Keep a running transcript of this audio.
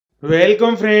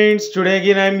Welcome friends, today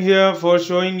again I'm here for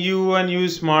showing you a new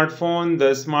smartphone.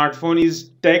 The smartphone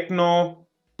is Tecno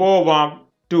Pova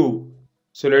 2.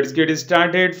 So let's get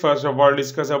started. First of all,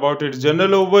 discuss about its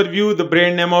general overview. The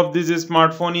brand name of this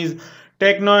smartphone is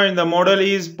Tecno and the model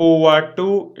is Pova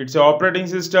 2. It's an operating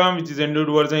system which is Android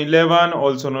version 11,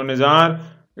 also known as R.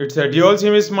 It's a dual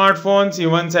SIM smartphone.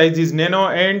 SIM1 size is nano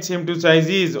and SIM2 size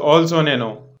is also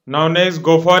nano. Now next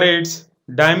go for its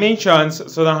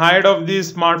dimensions. So the height of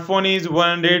this smartphone is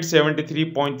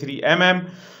 173.3 mm,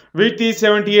 width is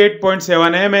 78.7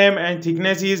 mm and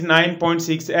thickness is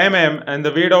 9.6 mm, and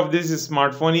the weight of this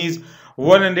smartphone is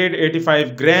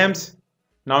 185 grams.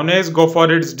 Now next go for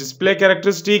its display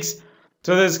characteristics.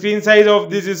 So the screen size of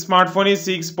this smartphone is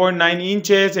 6.9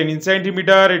 inches and in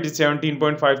centimeter it is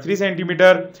 17.53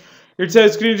 centimeter. It's a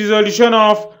screen resolution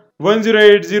of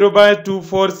 1080 by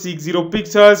 2460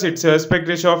 pixels. It's a aspect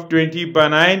ratio of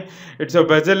 20:9. It's a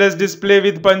bezel-less display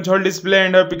with punch hole display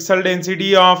and a pixel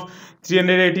density of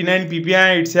 389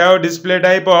 ppi. It's a display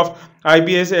type of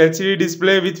IPS LCD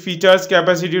display with features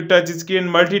capacitive touch screen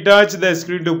multi-touch. The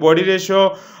screen to body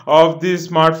ratio of this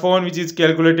smartphone, which is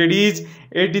calculated, is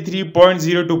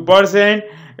 83.02%.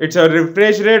 It's a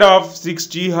refresh rate of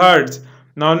 60 Hz.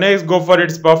 Now next go for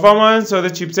its performance. So the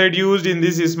chipset used in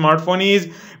this smartphone is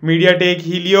MediaTek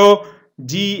Helio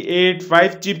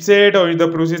G85 chipset, or the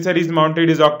processor is mounted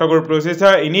is octa-core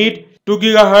processor. In it 2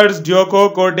 GHz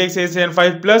dual-core Cortex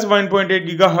SN5 plus 1.8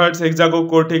 GHz hexa-core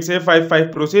Cortex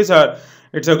A55 processor.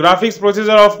 It's a graphics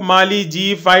processor of Mali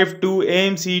G52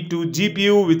 AMC2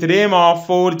 GPU with RAM of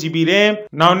 4 GB RAM.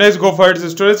 Now let's go for its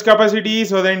storage capacity.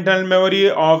 So the internal memory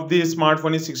of this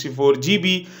smartphone is 64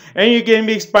 GB and you can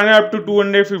be expanded up to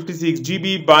 256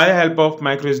 GB by the help of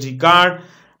microSD card.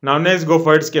 Now let's go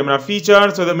for its camera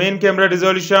feature. So the main camera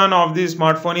resolution of this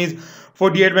smartphone is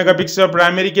 48 megapixel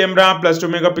primary camera plus 2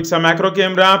 megapixel macro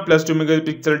camera plus 2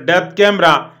 megapixel depth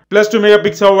camera plus 2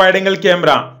 megapixel wide angle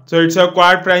camera. So it's a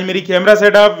quad primary camera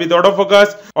setup with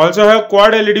autofocus. Also have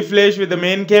quad LED flash with the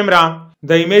main camera.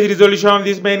 The image resolution of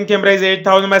this main camera is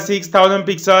 8000 by 6000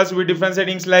 pixels with different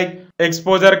settings like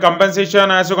exposure, compensation,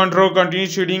 ISO control,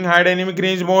 continuous shooting, high dynamic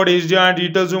range mode, HDR,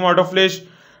 digital zoom, auto flash,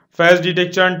 face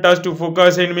detection, touch to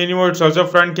focus and many more. It's also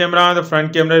front camera. The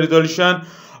front camera resolution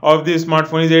of this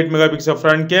smartphone is 8 megapixel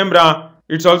front camera.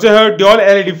 It's also have dual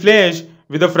LED flash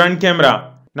with the front camera.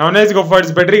 Now let's go for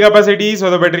its battery capacity. So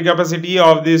the battery capacity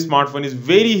of this smartphone is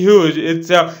very huge. It's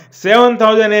a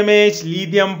 7000 mAh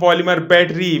lithium polymer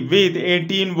battery with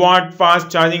 18 watt fast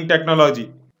charging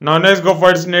technology. Now let's go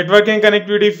for its network and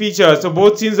connectivity features. So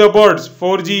both SIM supports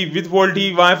 4G with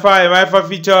VoLTE, Wi-Fi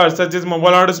features such as mobile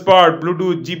hotspot,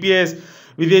 Bluetooth, GPS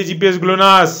with a GPS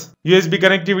GLONASS, USB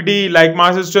connectivity like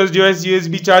master storage device,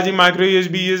 USB charging, micro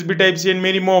USB, USB Type-C and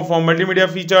many more. For multimedia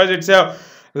features, it's a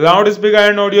loudspeaker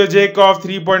and audio jack of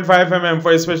 3.5 mm.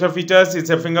 For special features, it's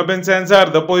a fingerprint sensor.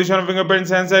 The position of fingerprint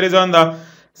sensor is on the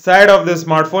side of the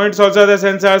smartphone. It's also the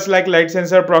sensors like light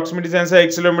sensor, proximity sensor,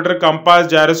 accelerometer, compass,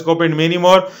 gyroscope and many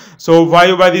more. So why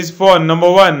you buy this phone? Number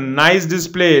 1, nice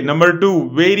display. Number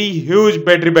 2, very huge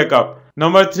battery backup.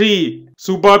 Number 3,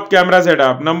 superb camera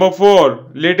setup. Number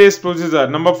 4, latest processor.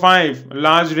 Number 5,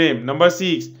 large RAM. Number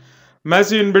 6,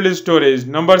 massive inbuilt storage.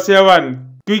 Number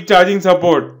 7, quick charging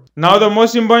support. Now the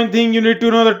most important thing you need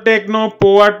to know, the Tecno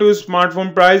Pova 2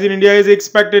 smartphone price in India is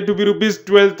expected to be rupees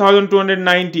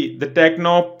 12,290. The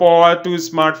Tecno Pova 2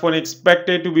 smartphone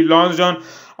expected to be launched on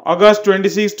August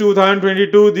 26,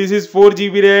 2022. This is 4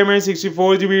 GB RAM and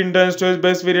 64 GB internal storage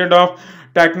base variant of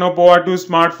Tecno Pova 2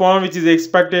 smartphone, which is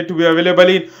expected to be available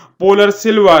in Polar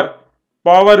Silver,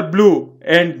 Power Blue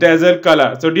and Dazzle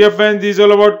color. So dear friends, this is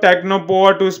all about Tecno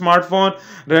Pova 2 smartphone.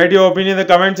 Write your opinion in the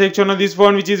comment section of this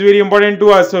phone, which is very important to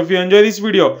us. So if you enjoy this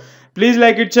video, please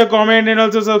like it, share, comment and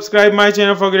also subscribe my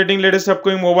channel for getting latest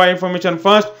upcoming mobile information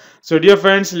first. So dear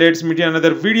friends, let's meet in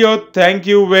another video. Thank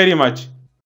you very much.